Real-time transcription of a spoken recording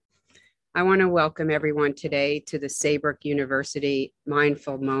I want to welcome everyone today to the Saybrook University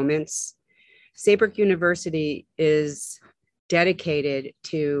Mindful Moments. Saybrook University is dedicated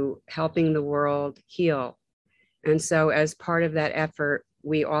to helping the world heal. And so as part of that effort,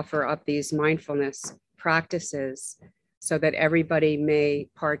 we offer up these mindfulness practices so that everybody may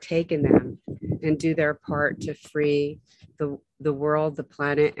partake in them and do their part to free the world, the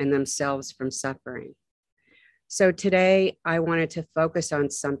planet, and themselves from suffering. So today I wanted to focus on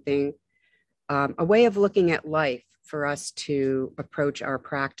something, a way of looking at life for us to approach our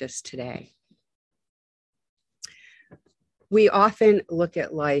practice today. We often look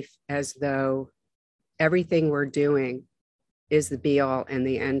at life as though everything we're doing is the be all and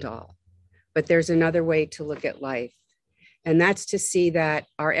the end all. But there's another way to look at life, and that's to see that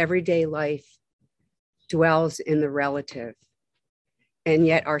our everyday life dwells in the relative, and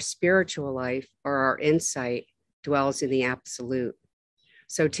yet our spiritual life or our insight dwells in the absolute.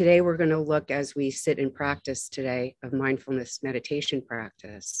 So today we're going to look, as we sit in practice today of mindfulness meditation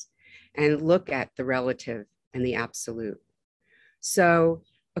practice, and look at the relative and the absolute. So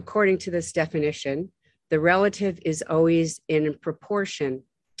according to this definition, the relative is always in proportion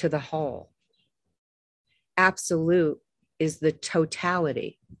to the whole. Absolute is the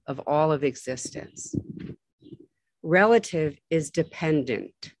totality of all of existence. Relative is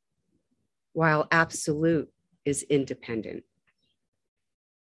dependent, while absolute is independent.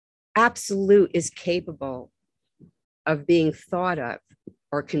 Absolute is capable of being thought of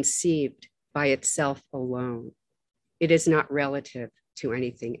or conceived by itself alone. It is not relative to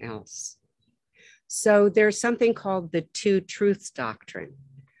anything else. So there's something called the two truths doctrine.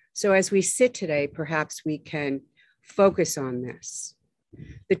 So as we sit today, perhaps we can focus on this.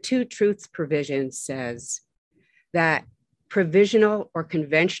 The two truths provision says that provisional or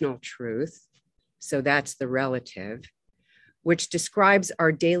conventional truth, so that's the relative, which describes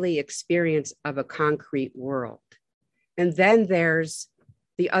our daily experience of a concrete world. And then there's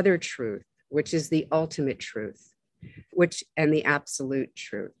the other truth, which is the ultimate truth, and the absolute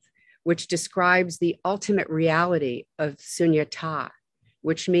truth, which describes the ultimate reality of sunyata,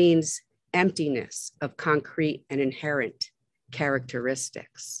 which means emptiness of concrete and inherent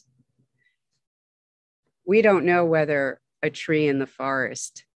characteristics. We don't know whether a tree in the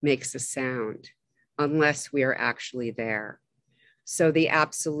forest makes a sound unless we are actually there. So the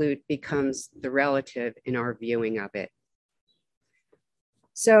absolute becomes the relative in our viewing of it.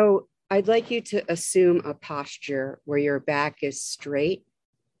 So I'd like you to assume a posture where your back is straight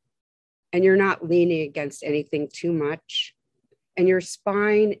and you're not leaning against anything too much. And your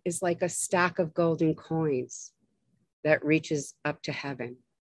spine is like a stack of golden coins that reaches up to heaven.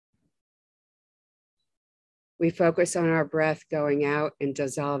 We focus on our breath going out and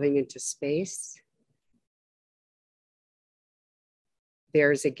dissolving into space.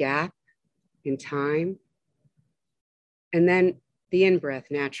 There's a gap in time. And then the in-breath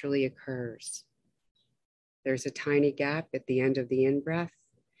naturally occurs. There's a tiny gap at the end of the in-breath,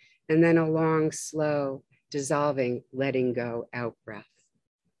 and then a long, slow, dissolving, letting go out-breath.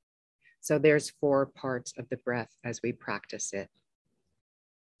 So there's 4 parts of the breath as we practice it.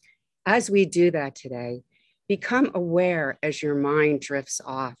 As we do that today, become aware as your mind drifts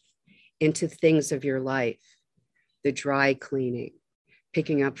off into things of your life, the dry cleaning,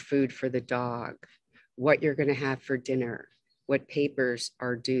 picking up food for the dog, what you're going to have for dinner, what papers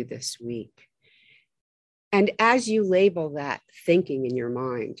are due this week. And as you label that thinking in your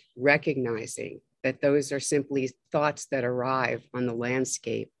mind, recognizing that those are simply thoughts that arrive on the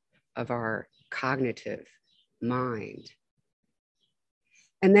landscape of our cognitive mind.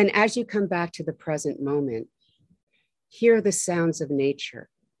 And then as you come back to the present moment, hear the sounds of nature.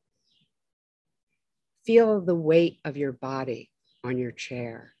 Feel the weight of your body on your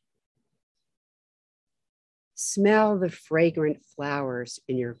chair. Smell the fragrant flowers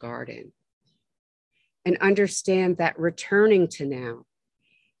in your garden. And understand that returning to now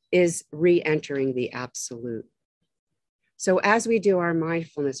is re-entering the absolute. So as we do our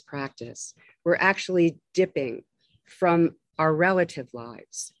mindfulness practice, we're actually dipping from our relative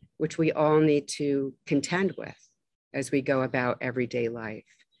lives, which we all need to contend with as we go about everyday life,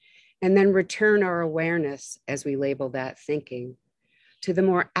 and then return our awareness, as we label that thinking, to the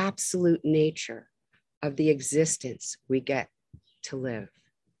more absolute nature of the existence we get to live.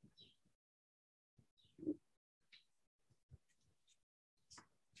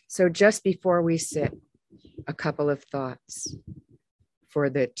 So just before we sit, a couple of thoughts for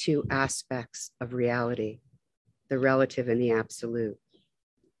the 2 aspects of reality, the relative and the absolute.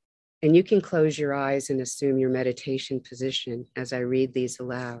 And you can close your eyes and assume your meditation position as I read these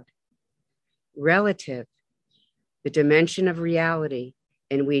aloud. Relative, the dimension of reality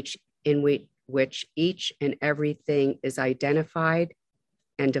in which in which each and everything is identified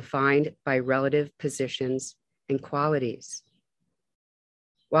and defined by relative positions and qualities.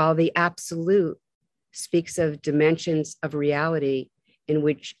 While the absolute speaks of dimensions of reality in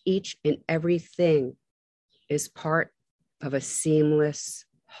which each and everything is part of a seamless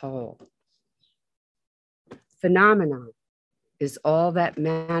whole. Phenomenon is all that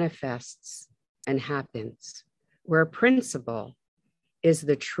manifests and happens, where principle is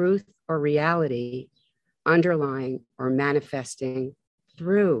the truth or reality underlying or manifesting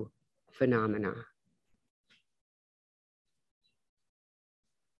through phenomena.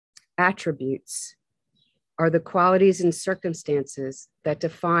 Attributes are the qualities and circumstances that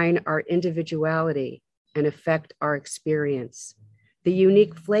define our individuality and affect our experience, the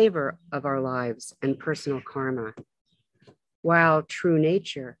unique flavor of our lives and personal karma. While true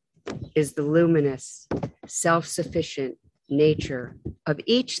nature is the luminous, self-sufficient nature of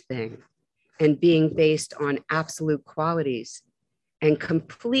each thing and being based on absolute qualities and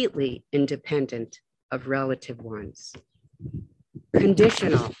completely independent of relative ones.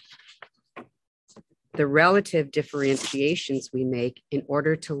 Conditional, the relative differentiations we make in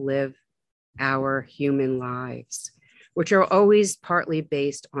order to live our human lives, which are always partly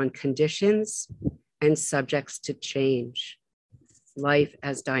based on conditions and subjects to change. Life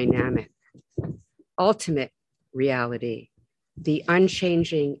as dynamic. Ultimate reality, the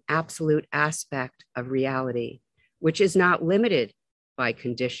unchanging absolute aspect of reality, which is not limited by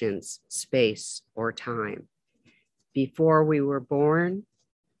conditions, space, or time. Before we were born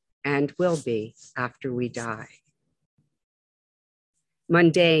and will be after we die.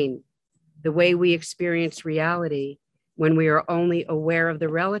 Mundane, the way we experience reality when we are only aware of the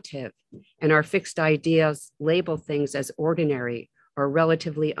relative and our fixed ideas label things as ordinary or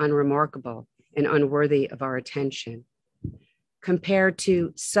relatively unremarkable and unworthy of our attention. Compared to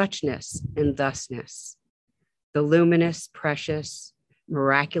suchness and thusness, the luminous, precious,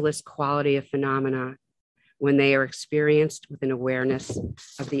 miraculous quality of phenomena when they are experienced with an awareness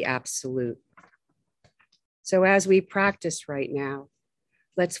of the absolute. So as we practice right now,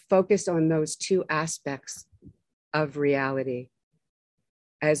 let's focus on those two aspects of reality.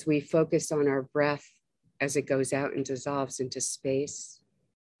 As we focus on our breath as it goes out and dissolves into space,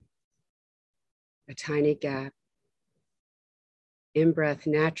 a tiny gap, in-breath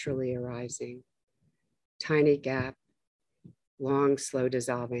naturally arising, tiny gap, long, slow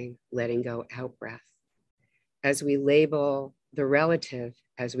dissolving, letting go, out-breath. As we label the relative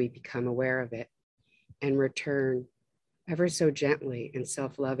as we become aware of it and return ever so gently and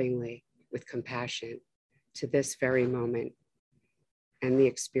self-lovingly with compassion to this very moment and the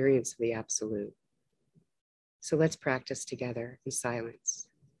experience of the absolute. So let's practice together in silence.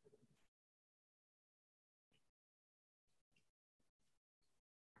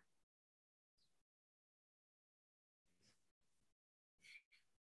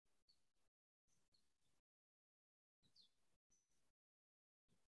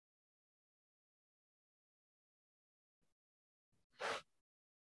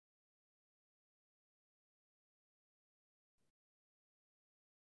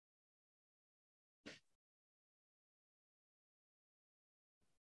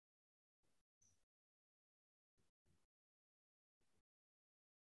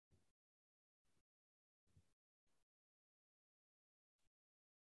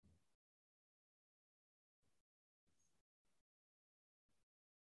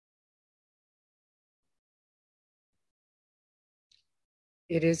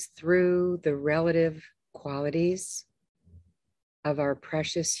 It is through the relative qualities of our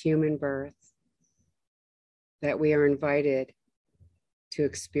precious human birth that we are invited to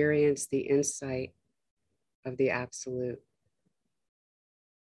experience the insight of the absolute,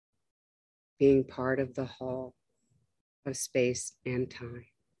 being part of the whole of space and time.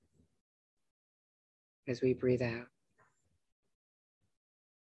 As we breathe out.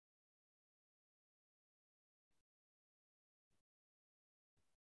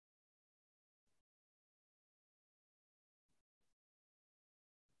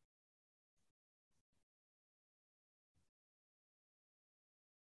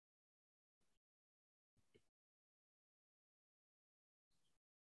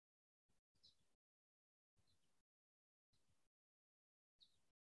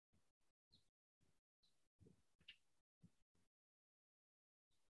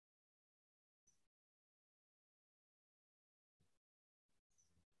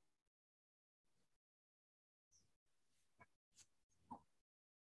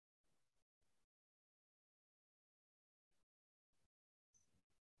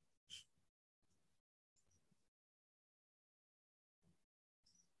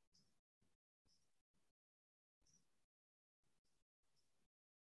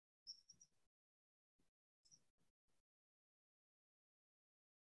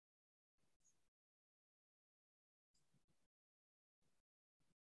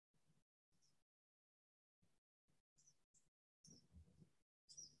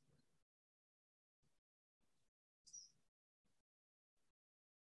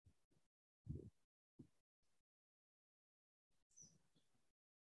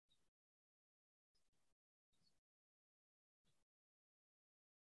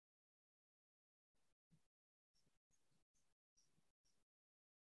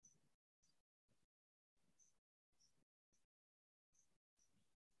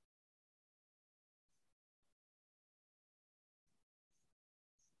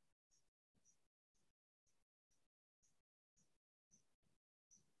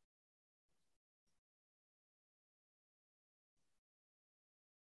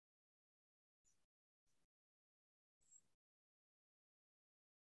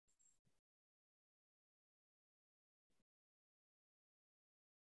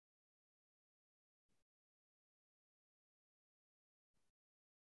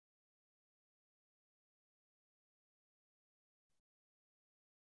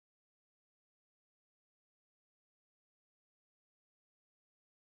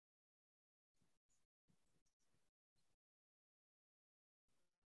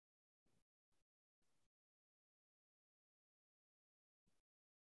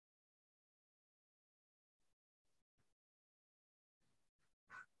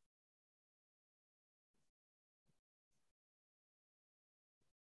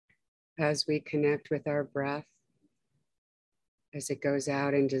 as we connect with our breath, as it goes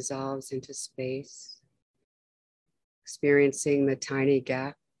out and dissolves into space, experiencing the tiny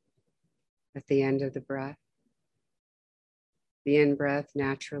gap at the end of the breath, the in-breath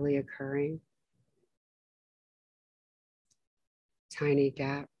naturally occurring, tiny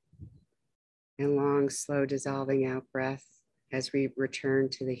gap, and long, slow dissolving out breath as we return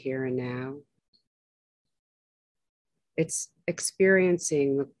to the here and now. It's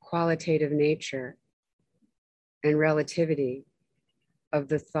experiencing the qualitative nature and relativity of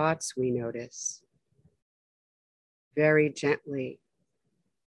the thoughts we notice. Very gently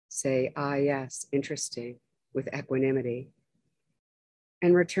say, ah, yes, interesting, with equanimity,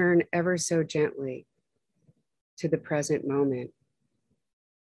 and return ever so gently to the present moment,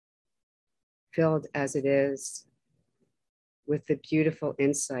 filled as it is with the beautiful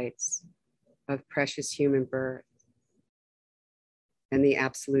insights of precious human birth and the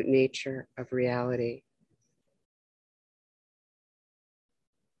absolute nature of reality.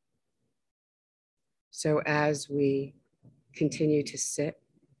 So as we continue to sit,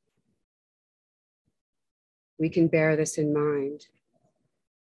 we can bear this in mind,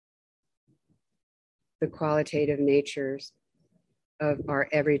 the qualitative natures of our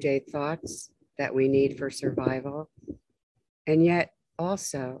everyday thoughts that we need for survival, and yet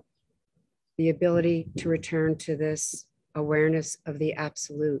also the ability to return to this awareness of the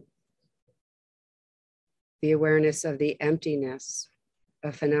absolute, the awareness of the emptiness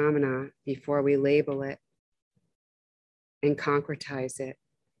of phenomena before we label it and concretize it.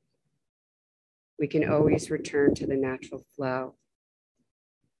 We can always return to the natural flow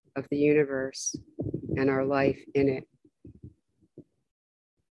of the universe and our life in it.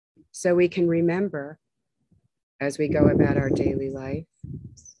 So we can remember as we go about our daily life,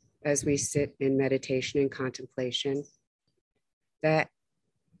 as we sit in meditation and contemplation, that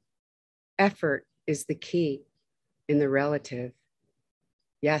effort is the key in the relative.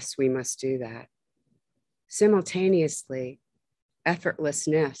 Yes, we must do that. Simultaneously,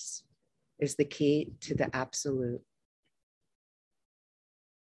 effortlessness is the key to the absolute.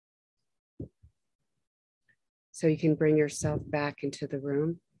 So you can bring yourself back into the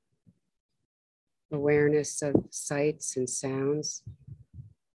room. Awareness of sights and sounds.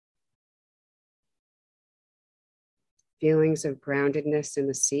 Feelings of groundedness in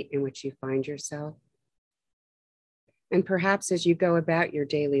the seat in which you find yourself. And perhaps as you go about your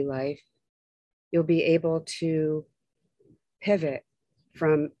daily life, you'll be able to pivot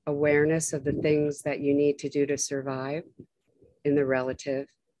from awareness of the things that you need to do to survive in the relative,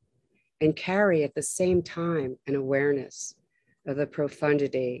 and carry at the same time an awareness of the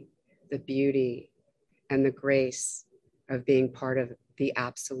profundity, the beauty, and the grace of being part of the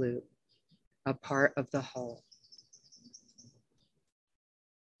absolute, a part of the whole.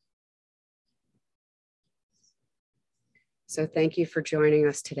 So thank you for joining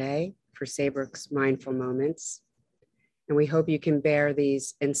us today for Saybrook's Mindful Moments. And we hope you can bear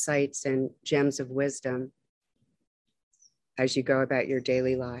these insights and gems of wisdom as you go about your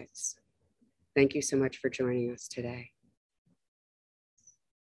daily lives. Thank you so much for joining us today.